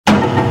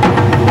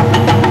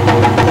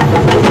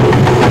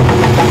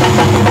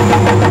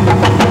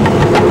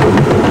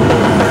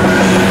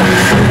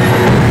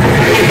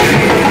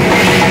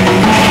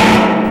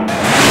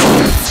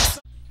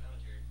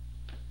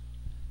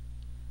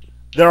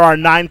There are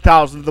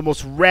 9,000 of the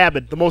most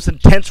rabid, the most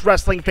intense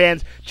wrestling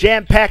fans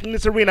jam-packing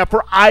this arena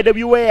for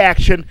IWA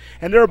action,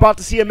 and they're about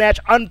to see a match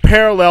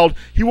unparalleled.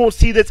 You won't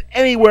see this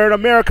anywhere in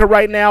America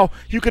right now.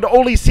 You can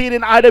only see it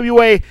in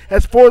IWA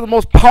as four of the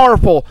most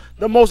powerful,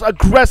 the most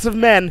aggressive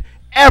men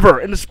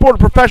ever in the sport of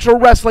professional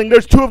wrestling.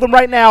 There's two of them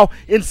right now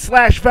in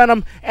Slash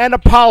Venom and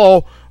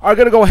Apollo are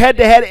going to go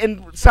head-to-head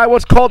inside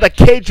what's called the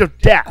Cage of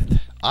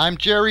Death. I'm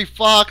Jerry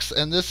Fox,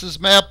 and this is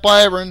Matt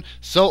Byron.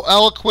 So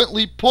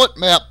eloquently put,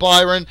 Matt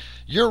Byron.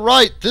 You're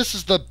right. This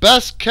is the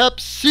best-kept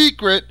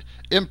secret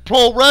in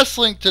pro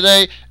wrestling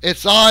today.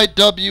 It's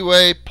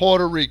IWA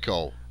Puerto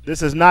Rico.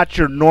 This is not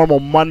your normal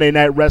Monday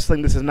night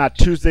wrestling. This is not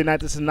Tuesday night.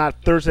 This is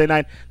not Thursday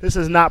night. This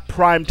is not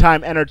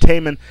primetime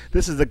entertainment.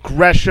 This is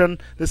aggression.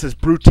 This is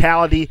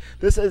brutality.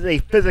 This is a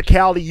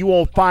physicality you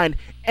won't find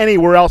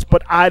anywhere else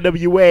but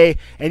IWA.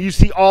 And you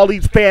see all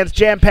these fans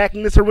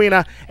jam-packing this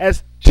arena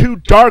as two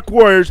dark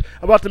warriors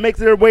about to make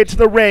their way to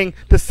the ring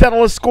to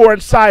settle a score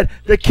inside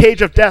the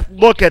Cage of Death.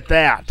 Look at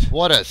that.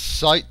 What a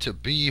sight to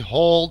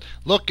behold.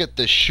 Look at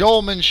the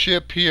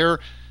showmanship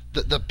here.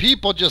 The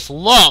people just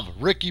love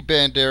Ricky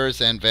Banderas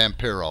and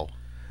Vampiro.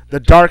 The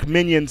dark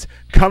minions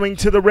coming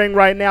to the ring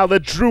right now, the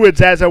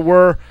druids as it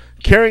were,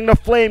 carrying the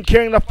flame,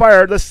 carrying the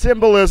fire, the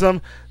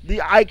symbolism,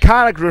 the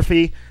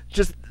iconography,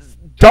 just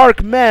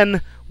dark men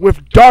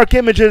with dark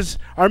images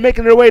are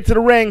making their way to the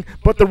ring,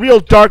 but the real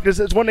darkness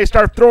is when they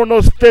start throwing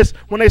those fists,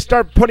 when they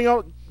start putting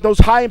out those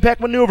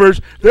high-impact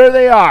maneuvers. There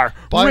they are,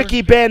 Byron,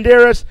 Ricky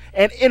Banderas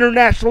and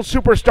international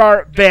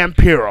superstar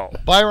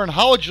Vampiro. Byron,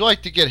 how would you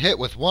like to get hit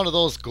with one of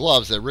those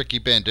gloves that Ricky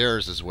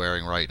Banderas is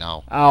wearing right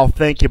now? Oh,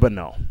 thank you, but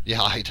no.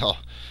 Yeah, I know.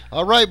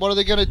 All right, what are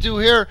they going to do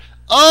here?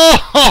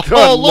 Oh,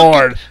 good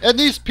Lord. And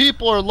these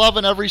people are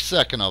loving every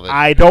second of it.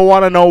 I don't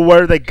want to know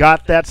where they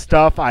got that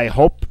stuff. I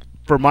hope,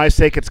 for my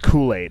sake, it's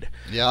Kool-Aid.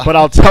 Yeah. But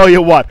I'll tell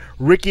you what,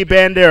 Ricky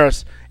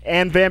Banderas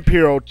and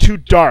Vampiro, two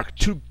dark,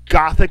 two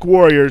gothic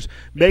warriors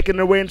making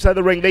their way inside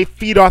the ring. They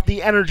feed off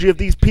the energy of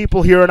these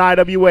people here in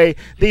IWA.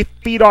 They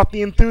feed off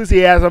the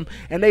enthusiasm,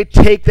 and they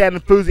take that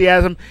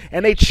enthusiasm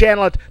and they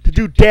channel it to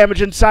do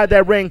damage inside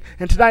that ring.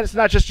 And tonight it's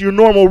not just your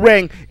normal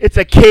ring. It's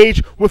a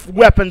cage with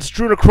weapons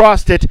strewn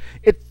across it.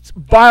 It's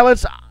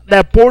violence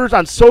that borders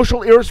on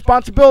social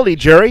irresponsibility,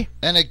 Jerry.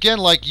 And again,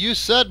 like you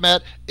said,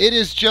 Matt, it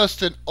is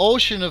just an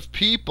ocean of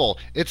people.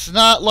 It's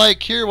not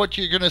like here what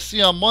you're going to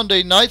see on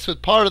Monday nights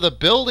with part of the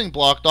building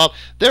blocked off.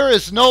 There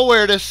is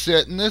nowhere to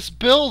sit in this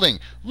building.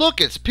 Look,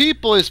 it's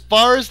people as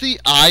far as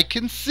the eye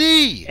can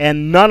see.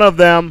 And none of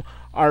them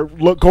are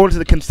going to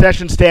the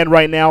concession stand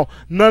right now.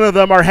 None of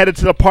them are headed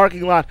to the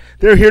parking lot.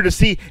 They're here to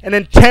see an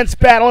intense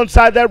battle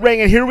inside that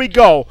ring, and here we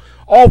go.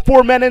 All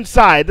four men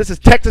inside. This is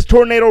Texas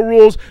Tornado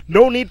rules.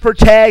 No need for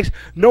tags.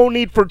 No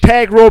need for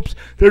tag ropes.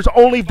 There's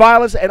only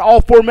violence, and all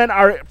four men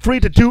are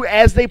free to do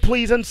as they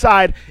please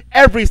inside.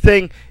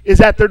 Everything is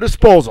at their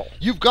disposal.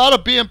 You've got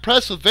to be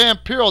impressed with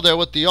Vampiro there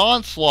with the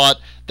onslaught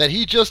that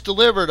he just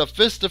delivered, a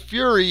fist of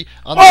fury.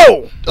 On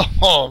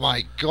oh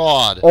my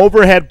God.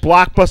 Overhead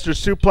blockbuster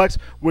suplex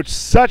with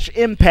such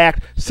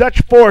impact,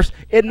 such force,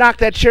 it knocked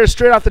that chair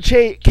straight off the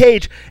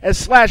cage as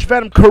Slash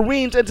Venom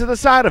careens into the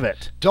side of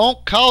it.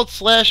 Don't count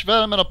Slash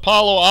Venom and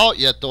Apollo out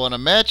yet, though. In a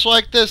match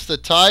like this, the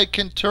tide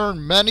can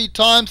turn many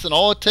times, and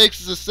all it takes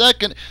is a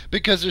second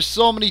because there's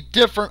so many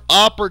different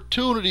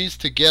opportunities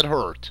to get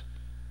hurt.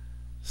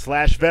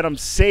 Slash Venom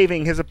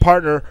saving his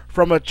partner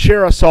from a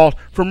chair assault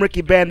from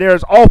Ricky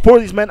Banderas. All four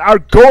of these men are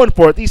going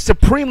for it. These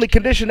supremely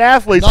conditioned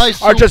athletes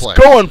are just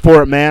going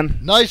for it, man.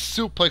 Nice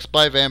suplex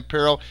by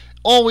Vampiro,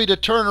 only to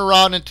turn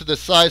around into the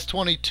size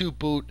 22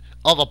 boot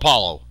of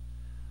Apollo.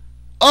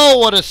 Oh,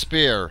 what a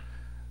spear.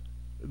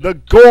 The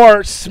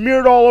gore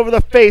smeared all over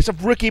the face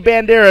of Ricky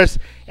Banderas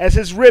as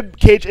his rib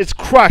cage is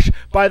crushed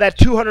by that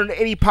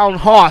 280-pound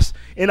hoss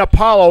in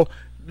Apollo,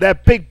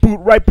 that big boot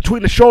right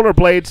between the shoulder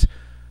blades.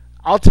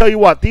 I'll tell you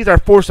what, these are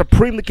four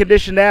supremely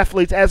conditioned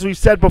athletes, as we've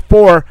said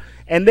before,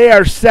 and they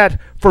are set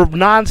for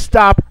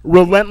non-stop,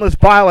 relentless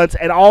violence,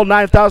 and all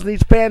 9,000 of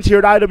these fans here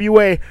at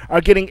IWA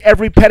are getting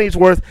every penny's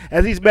worth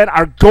as these men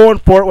are going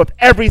for it with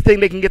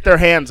everything they can get their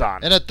hands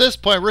on. And at this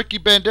point, Ricky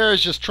Banderas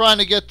is just trying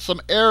to get some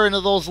air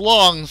into those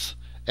lungs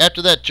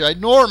after that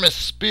ginormous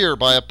spear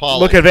by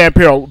Apollo. Look at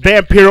Vampiro.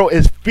 Vampiro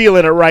is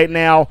feeling it right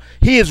now.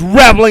 He is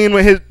reveling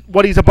in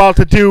what he's about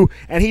to do,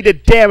 and he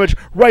did damage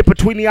right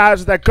between the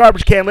eyes of that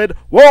garbage can lid.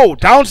 Whoa,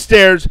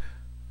 downstairs.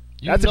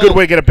 That's a good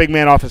way to get a big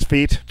man off his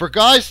feet. For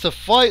guys to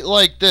fight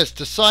like this,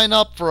 to sign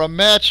up for a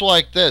match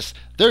like this,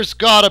 there's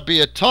got to be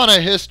a ton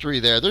of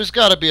history there. There's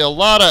got to be a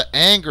lot of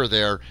anger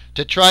there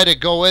to try to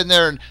go in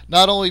there and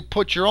not only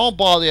put your own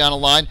body on the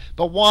line,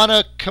 but want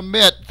to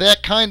commit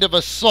that kind of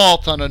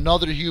assault on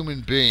another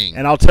human being.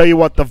 And I'll tell you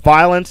what, the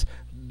violence,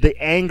 the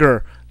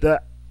anger,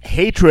 the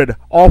hatred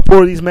all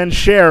four of these men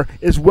share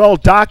is well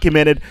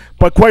documented,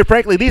 but quite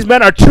frankly, these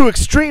men are too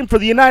extreme for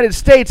the United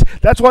States.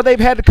 That's why they've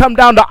had to come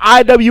down to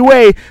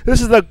IWA.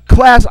 This is a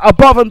class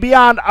above and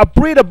beyond, a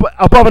breed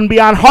above and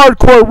beyond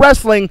hardcore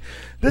wrestling.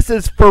 This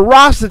is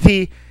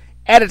ferocity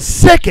at its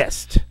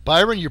sickest.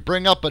 Byron, you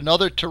bring up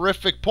another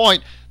terrific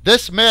point.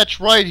 This match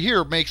right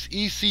here makes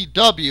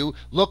ECW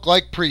look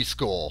like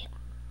preschool.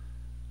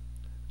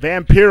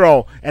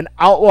 Vampiro, an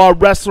outlaw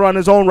wrestler on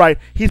his own right.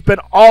 He's been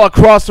all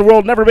across the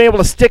world, never been able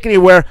to stick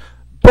anywhere.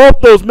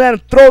 Both those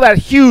men throw that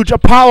huge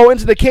Apollo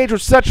into the cage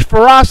with such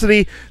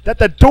ferocity that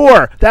the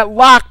door, that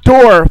locked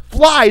door,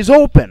 flies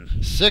open.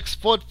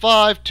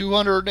 6'5",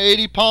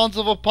 280 pounds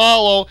of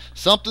Apollo.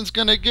 Something's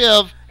going to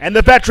give. And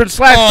the veteran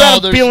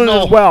Slash Venom feeling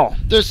it as well.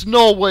 There's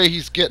no way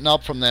he's getting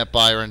up from that,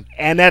 Byron.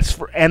 And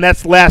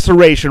that's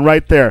laceration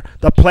right there.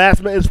 The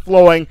plasma is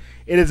flowing.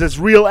 It is as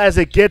real as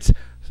it gets.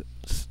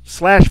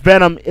 Slash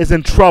Venom is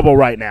in trouble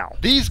right now.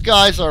 These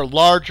guys are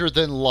larger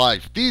than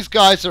life. These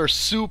guys are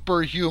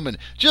superhuman.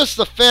 Just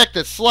the fact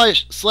that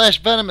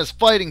Slash Venom is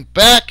fighting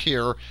back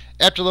here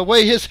after the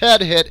way his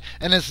head hit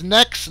and his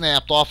neck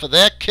snapped off of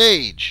that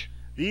cage.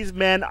 These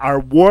men are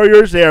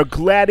warriors. They are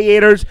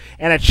gladiators.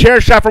 And a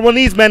chair shot from one of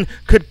these men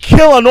could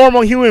kill a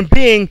normal human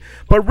being.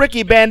 But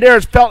Ricky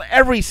Banderas felt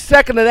every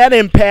second of that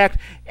impact.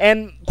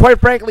 And quite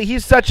frankly,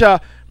 he's such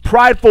a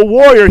prideful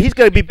warrior. He's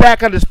going to be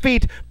back on his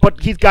feet,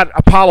 but he's got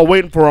Apollo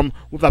waiting for him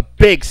with a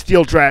big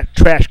steel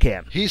trash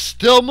can. He's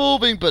still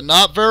moving, but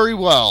not very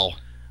well.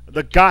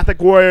 The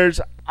Gothic Warriors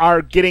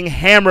are getting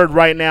hammered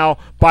right now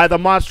by the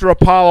monster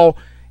Apollo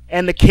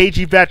and the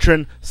cagey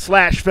veteran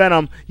Slash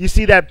Venom. You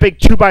see that big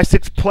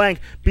 2x6 plank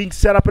being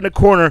set up in the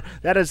corner.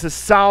 That is as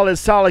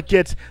solid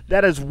gets.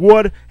 That is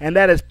wood, and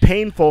that is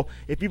painful.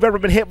 If you've ever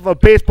been hit with a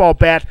baseball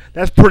bat,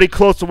 that's pretty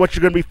close to what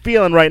you're going to be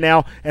feeling right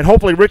now, and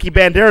hopefully Ricky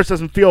Banderas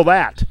doesn't feel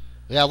that.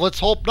 Yeah, let's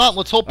hope not.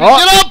 Let's hope he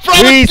get up from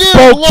it. He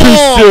spoke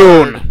too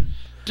soon.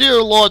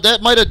 Dear Lord,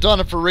 that might have done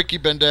it for Ricky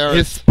Banderas.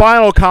 His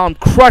spinal column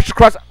crushed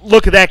across.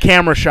 Look at that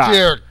camera shot.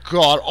 Dear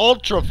God,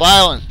 ultra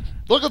violent.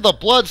 Look at the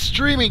blood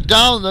streaming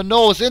down the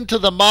nose into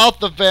the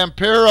mouth of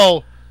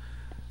Vampiro.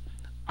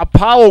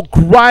 Apollo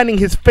grinding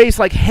his face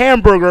like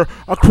hamburger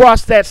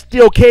across that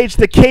steel cage,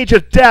 the cage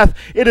of death.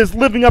 It is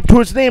living up to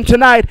its name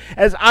tonight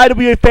as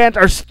IWA fans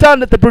are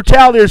stunned at the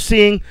brutality they're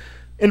seeing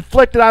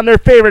inflicted on their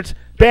favorites,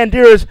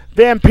 Banderas,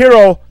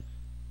 Vampiro.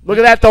 Look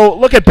at that, though.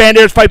 Look at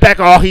Banderas fight back.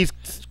 Oh, he's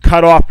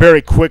cut off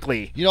very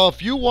quickly. You know,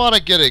 if you want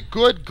to get a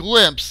good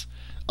glimpse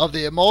of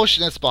the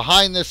emotion that's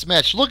behind this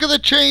match, look at the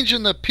change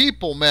in the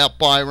people, Matt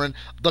Byron.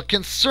 The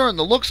concern,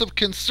 the looks of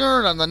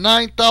concern on the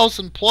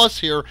 9,000 plus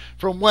here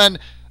from when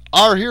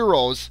our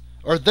heroes,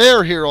 or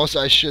their heroes,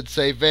 I should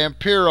say,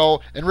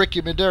 Vampiro and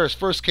Ricky Banderas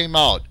first came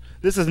out.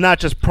 This is not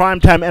just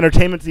primetime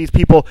entertainment to these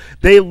people.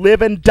 They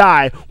live and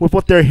die with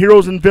what their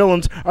heroes and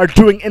villains are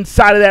doing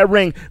inside of that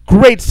ring.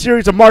 Great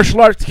series of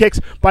martial arts kicks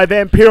by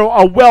Vampiro,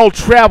 a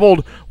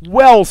well-traveled,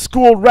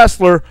 well-schooled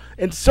wrestler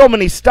in so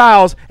many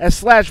styles as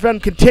Slash Venom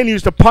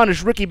continues to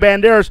punish Ricky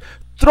Banderas,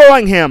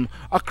 throwing him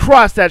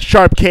across that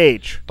sharp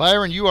cage.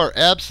 Byron, you are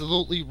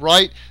absolutely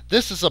right.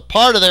 This is a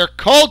part of their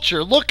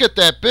culture. Look at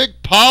that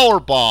big power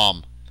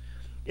bomb.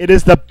 It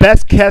is the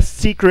best kept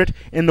secret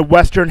in the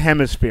Western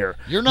Hemisphere.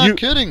 You're not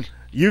kidding.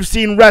 You've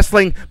seen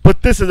wrestling,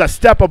 but this is a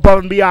step above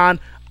and beyond.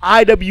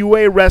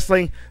 IWA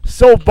wrestling,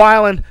 so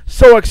violent,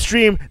 so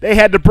extreme, they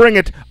had to bring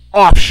it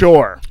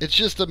offshore. It's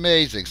just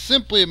amazing,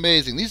 simply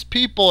amazing. These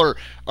people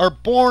are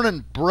born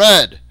and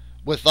bred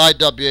with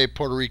IWA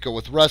Puerto Rico,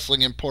 with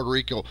wrestling in Puerto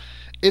Rico.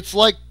 It's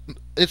like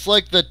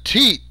the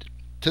teat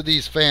to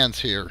these fans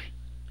here.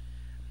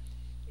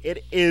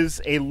 It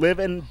is a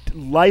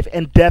life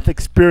and death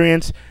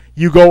experience.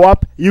 You go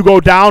up, you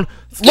go down.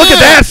 Look at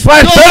that!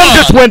 Slash Venom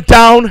just went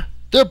down.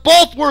 They're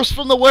both worse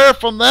from the wear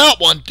from that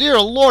one. Dear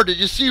Lord, did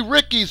you see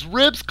Ricky's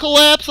ribs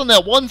collapse on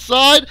that one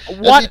side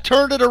as he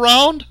turned it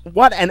around?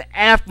 What an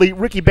athlete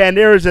Ricky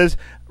Banderas is,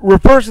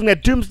 reversing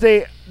that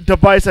doomsday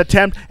device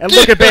attempt. And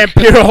look at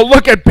Vampiro,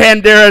 look at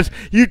Banderas.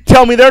 You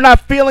tell me they're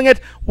not feeling it?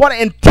 What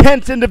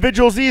intense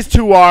individuals these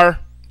two are.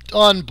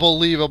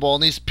 Unbelievable,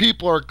 and these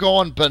people are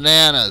going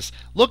bananas.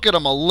 Look at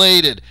them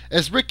elated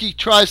as Ricky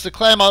tries to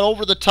climb out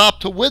over the top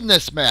to win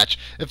this match.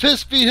 If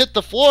his feet hit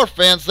the floor,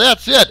 fans,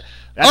 that's it.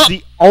 That's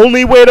the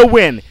only way to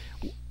win.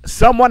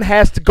 Someone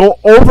has to go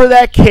over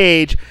that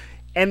cage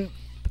and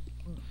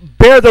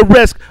bear the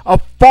risk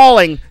of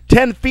falling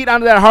 10 feet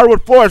onto that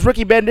hardwood floor, as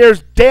Ricky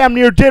Banderas damn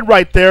near did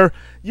right there.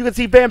 You can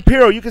see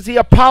Vampiro, you can see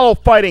Apollo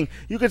fighting,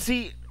 you can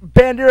see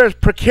Banderas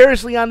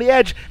precariously on the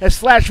edge as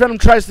Slash Venom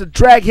tries to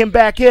drag him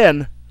back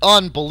in.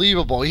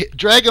 Unbelievable. He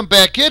dragged him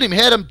back in. He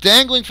had him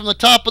dangling from the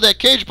top of that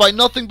cage by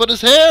nothing but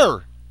his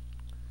hair.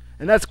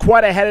 And that's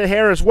quite a head of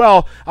hair as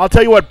well. I'll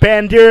tell you what,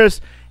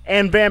 Banderas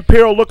and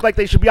Vampiro look like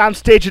they should be on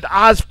stage at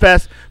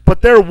Ozfest,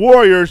 but they're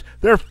warriors,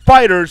 they're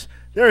fighters,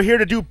 they're here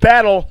to do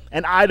battle,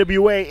 and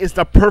IWA is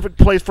the perfect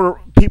place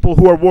for people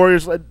who are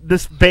warriors like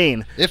this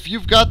vein. If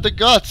you've got the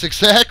guts,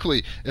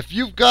 exactly. If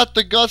you've got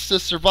the guts to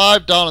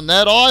survive down on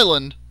that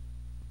island,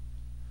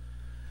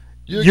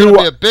 you're going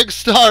to be a big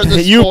star in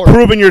this sport. You've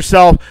proven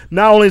yourself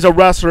not only as a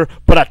wrestler,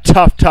 but a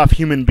tough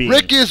human being.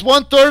 Ricky is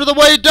 1/3 of the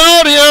way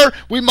down here.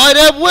 We might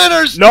have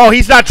winners. No,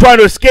 he's not trying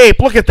to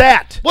escape. Look at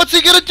that. What's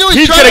he going to do?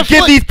 He's going to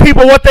give these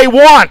people what they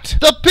want.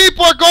 The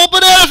people are going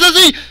bananas as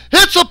he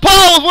hits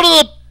Apollo with one of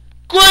the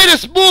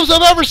greatest moves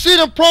I've ever seen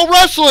in pro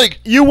wrestling.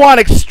 You want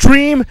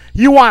extreme,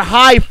 you want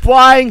high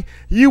flying,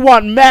 you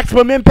want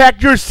maximum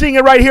impact. You're seeing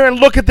it right here, and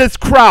look at this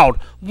crowd.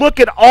 Look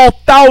at all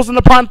thousand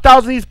upon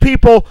thousand of these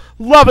people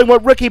loving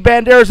what Ricky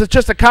Banderas has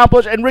just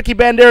accomplished, and Ricky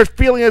Banderas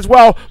feeling as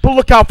well, but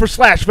look out for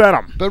Slash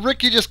Venom. But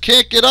Ricky just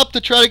can't get up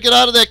to try to get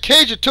out of that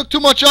cage. It took too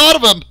much out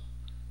of him.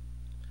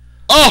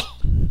 Oh!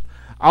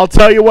 I'll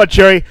tell you what,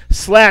 Jerry,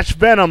 Slash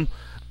Venom,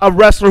 a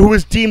wrestler who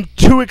was deemed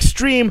too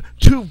extreme,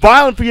 too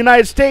violent for the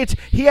United States,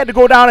 he had to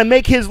go down and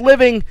make his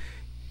living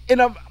in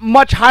a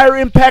much higher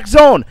impact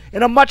zone,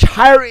 in a much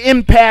higher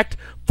impact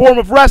form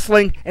of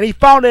wrestling, and he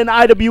found it in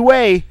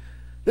IWA.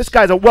 This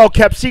guy's a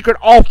well-kept secret.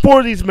 All four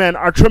of these men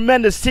are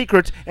tremendous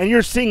secrets, and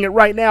you're seeing it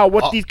right now,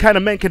 what these kind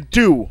of men can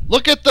do.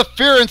 Look at the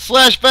fear in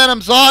Slash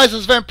Venom's eyes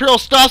as Vampiro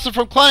stops him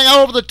from climbing out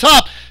over the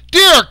top.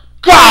 Dear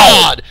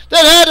God!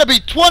 That had to be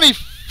 20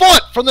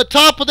 foot from the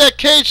top of that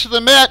cage to the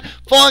mat,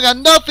 falling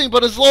on nothing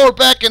but his lower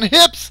back and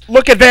hips.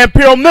 Look at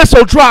Vampiro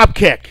missile drop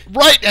kick.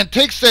 Right, and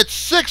takes that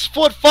 6'5",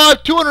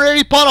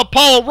 280-pound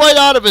Apollo right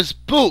out of his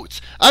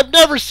boots. I've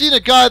never seen a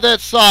guy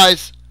that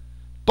size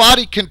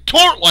body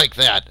contort like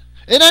that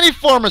in any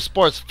form of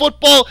sports.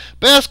 Football,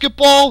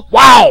 basketball.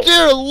 Wow.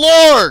 Dear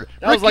Lord.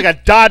 That was like a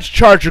Dodge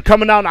Charger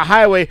coming down the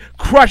highway,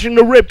 crushing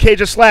the rib cage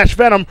of Slash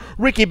Venom.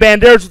 Ricky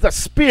Banderas with a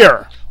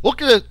spear.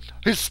 Look at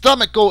his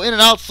stomach go in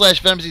and out,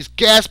 Slash Venom, as he's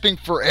gasping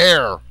for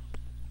air.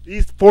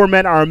 These four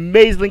men are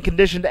amazingly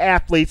conditioned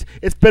athletes.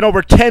 It's been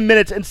over 10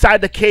 minutes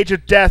inside the cage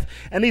of death,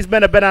 and these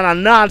men have been on a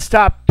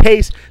non-stop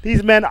pace.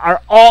 These men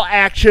are all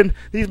action.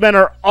 These men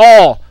are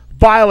all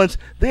violence.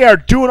 They are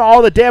doing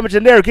all the damage,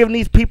 and they're giving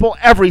these people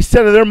every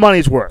cent of their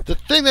money's worth. The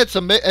thing that's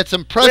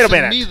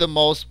impressing me the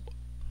most,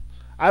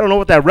 I don't know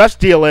what that rest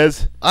deal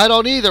is. I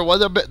don't either.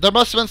 Well, there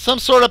must have been some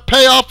sort of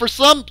payoff for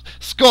some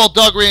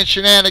skullduggery and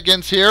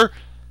shenanigans here.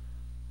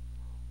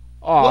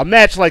 Oh, a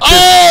match like this.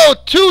 Oh,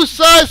 2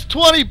 size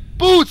 20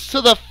 boots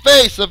to the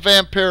face of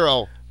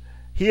Vampiro.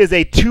 He is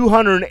a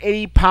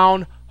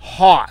 280-pound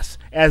hoss,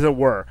 as it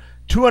were.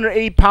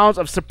 280 pounds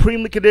of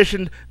supremely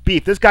conditioned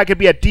beef. This guy could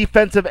be a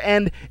defensive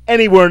end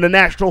anywhere in the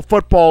National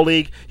Football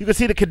League. You can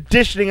see the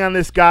conditioning on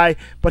this guy,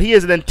 but he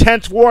is an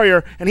intense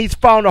warrior, and he's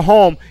found a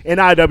home in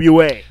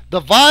IWA.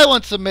 The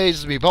violence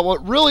amazes me, but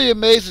what really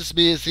amazes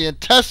me is the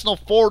intestinal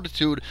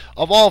fortitude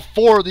of all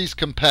four of these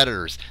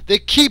competitors. They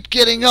keep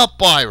getting up,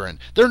 Byron.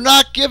 They're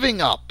not giving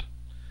up.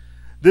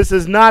 This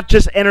is not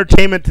just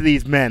entertainment to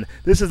these men.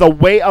 This is a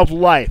way of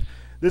life.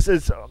 This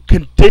is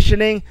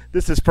conditioning,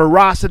 this is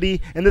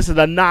ferocity, and this is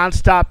a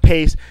non-stop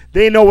pace.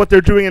 They know what they're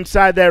doing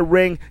inside that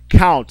ring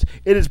counts.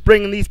 It is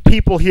bringing these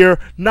people here,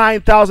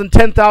 9,000,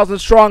 10,000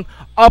 strong,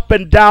 up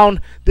and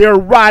down. They're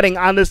riding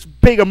on this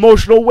big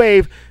emotional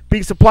wave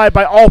being supplied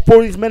by all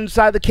four of these men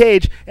inside the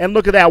cage. And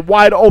look at that,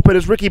 wide open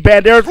is Ricky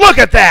Banderas. Look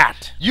at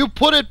that! You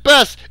put it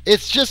best.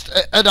 It's just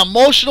an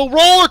emotional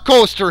roller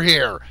coaster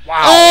here.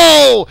 Wow.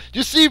 Oh! Do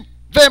you see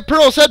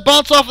Vampiro's head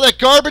bounce off of that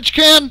garbage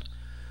can?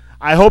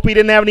 I hope he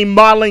didn't have any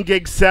modeling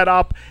gigs set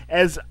up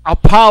as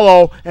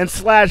Apollo and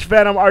Slash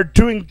Venom are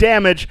doing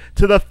damage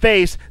to the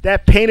face,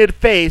 that painted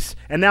face,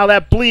 and now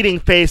that bleeding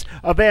face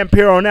of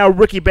Vampiro. Now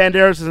Ricky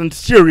Banderas is in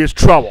serious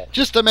trouble.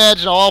 Just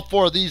imagine how all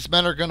four of these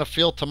men are going to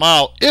feel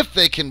tomorrow if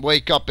they can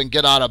wake up and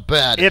get out of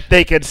bed. If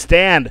they can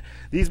stand.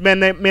 These men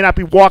may not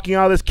be walking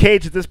out of this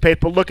cage at this pace,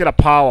 but look at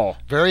Apollo.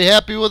 Very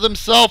happy with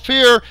himself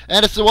here,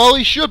 and it's well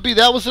he should be.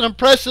 That was an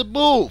impressive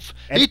move.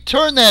 He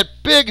turned that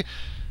big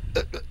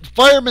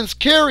fireman's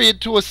carry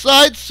into a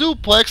side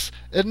suplex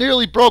and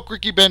nearly broke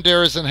Ricky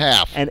Banderas in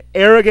half. An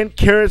arrogant,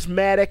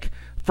 charismatic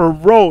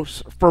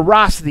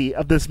ferocity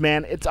of this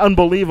man. It's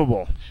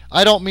unbelievable.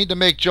 I don't mean to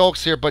make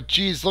jokes here, but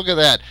geez, look at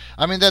that.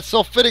 I mean, that's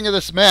so fitting of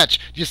this match.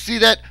 You see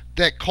that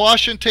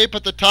caution tape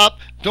at the top?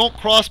 Don't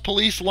cross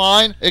police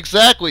line.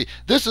 Exactly.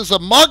 This is a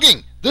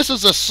mugging. This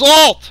is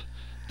assault.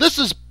 This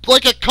is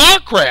like a car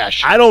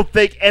crash. I don't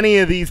think any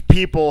of these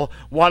people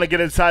want to get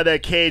inside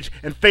that cage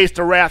and face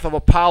the wrath of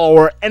Apollo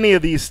or any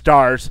of these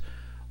stars.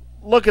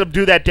 Look at him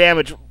do that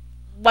damage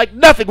like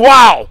nothing.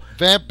 Wow.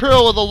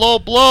 Vampiro with a low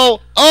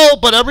blow. Oh,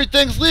 but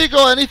everything's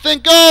legal. Anything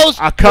goes.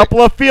 A couple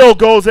of field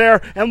goals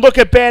there. And look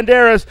at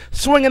Banderas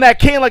swinging that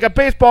cane like a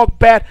baseball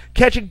bat,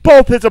 catching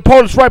both his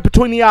opponents right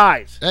between the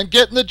eyes. And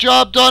getting the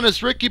job done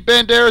is Ricky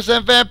Banderas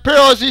and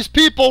Vampiro as these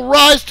people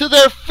rise to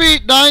their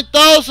feet.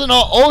 9,000, an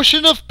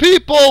ocean of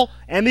people.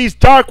 And these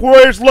Dark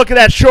Warriors, look at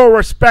that show of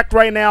respect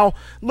right now.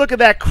 Look at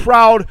that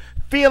crowd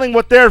feeling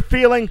what they're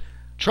feeling.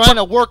 Trying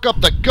to work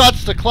up the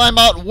guts to climb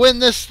out and win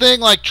this thing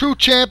like true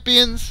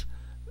champions.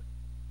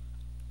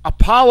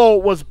 Apollo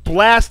was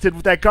blasted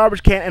with that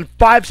garbage can, and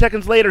 5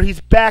 seconds later, he's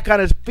back on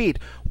his feet.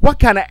 What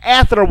kind of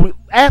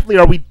athlete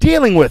are we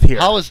dealing with here?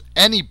 How is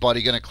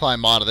anybody going to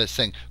climb out of this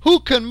thing? Who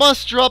can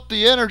muster up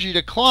the energy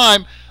to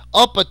climb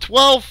up a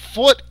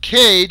 12-foot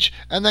cage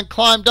and then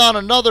climb down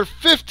another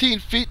 15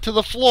 feet to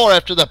the floor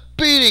after the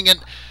beating?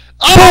 And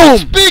oh,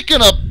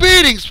 speaking of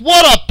beatings,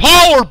 what a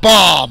power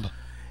bomb!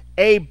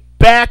 A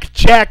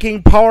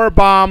back-jacking power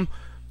bomb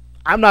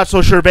I'm not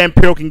so sure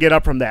Vampiro can get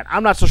up from that.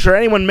 I'm not so sure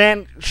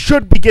anyone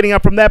should be getting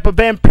up from that, but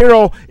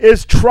Vampiro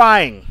is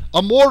trying.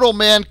 A mortal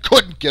man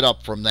couldn't get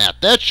up from that.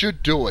 That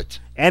should do it.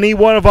 Any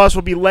one of us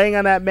will be laying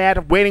on that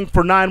mat waiting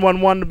for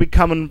 911 to be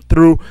coming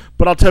through.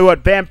 But I'll tell you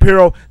what,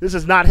 Vampiro, this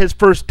is not his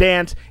first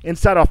dance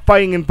inside a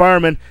fighting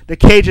environment. The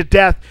cage of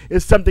death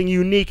is something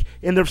unique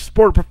in the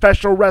sport of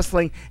professional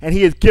wrestling, and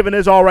he is giving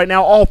his all right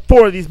now. All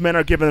four of these men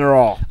are giving their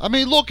all. I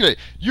mean, look at it.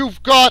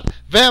 You've got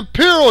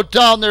Vampiro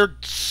down there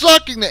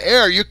sucking the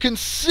air. You can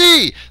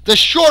see the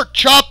short,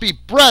 choppy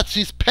breaths.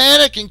 He's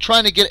panicking,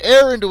 trying to get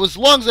air into his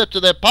lungs after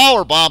that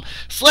power bomb.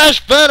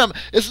 Slash Venom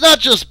is not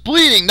just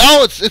bleeding.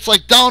 Now it's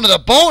like down to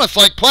the bone. It's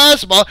like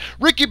plasma.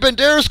 Ricky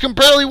Banderas can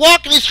barely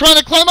walk, and he's trying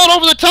to climb out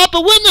over the top to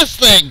win this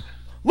thing.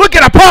 Look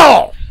at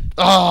Apollo!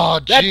 Oh,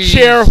 that geez.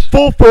 chair,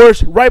 full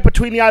force, right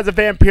between the eyes of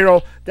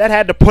Vampiro. That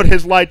had to put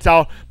his lights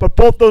out. But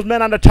both those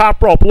men on the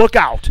top rope, look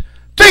out.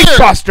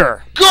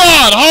 Buster!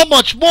 God, how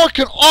much more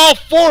can all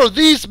four of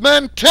these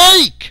men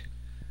take?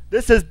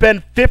 This has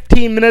been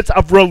 15 minutes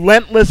of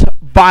relentless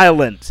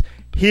violence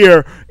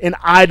here in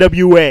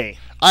IWA.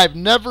 I've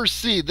never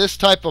seen this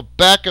type of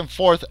back and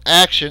forth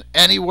action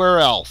anywhere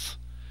else.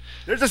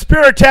 There's a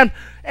spear attempt,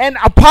 and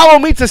Apollo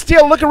meets a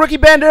steal. Look at Ricky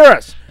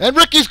Banderas. And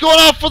Ricky's going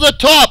out for the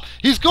top.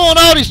 He's going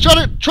out. He's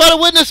trying to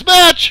win this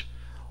match.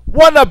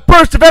 What a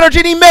burst of energy,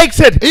 and he makes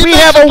it. We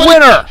have a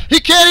winner.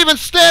 He can't even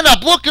stand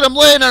up. Look at him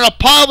laying in a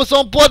pile of his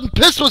own blood, and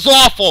piss was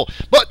awful.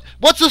 But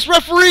what's this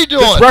referee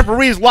doing? This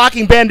referee's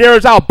locking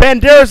Banderas out.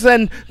 Banderas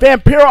and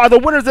Vampiro are the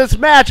winners of this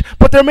match,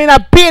 but there may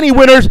not be any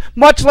winners,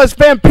 much less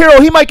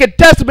Vampiro. He might get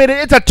decimated.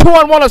 It's a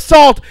 2-on-1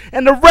 assault,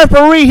 and the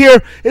referee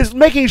here is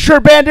making sure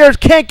Banderas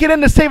can't get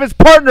in to save his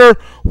partner.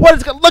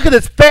 Look at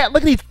this fan.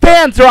 Look at these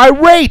fans. They're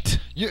irate.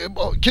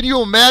 Can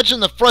you imagine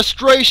the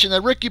frustration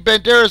that Ricky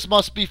Banderas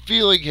must be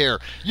feeling here?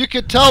 You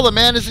can tell the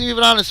man isn't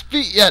even on his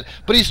feet yet,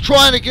 but he's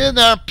trying to get in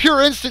there on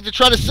pure instinct to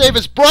try to save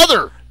his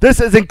brother.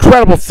 This is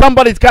incredible.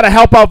 Somebody's got to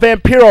help out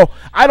Vampiro.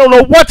 I don't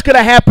know what's going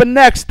to happen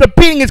next. The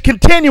beating is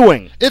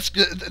continuing.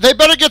 They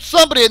better get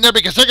somebody in there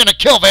because they're going to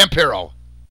kill Vampiro.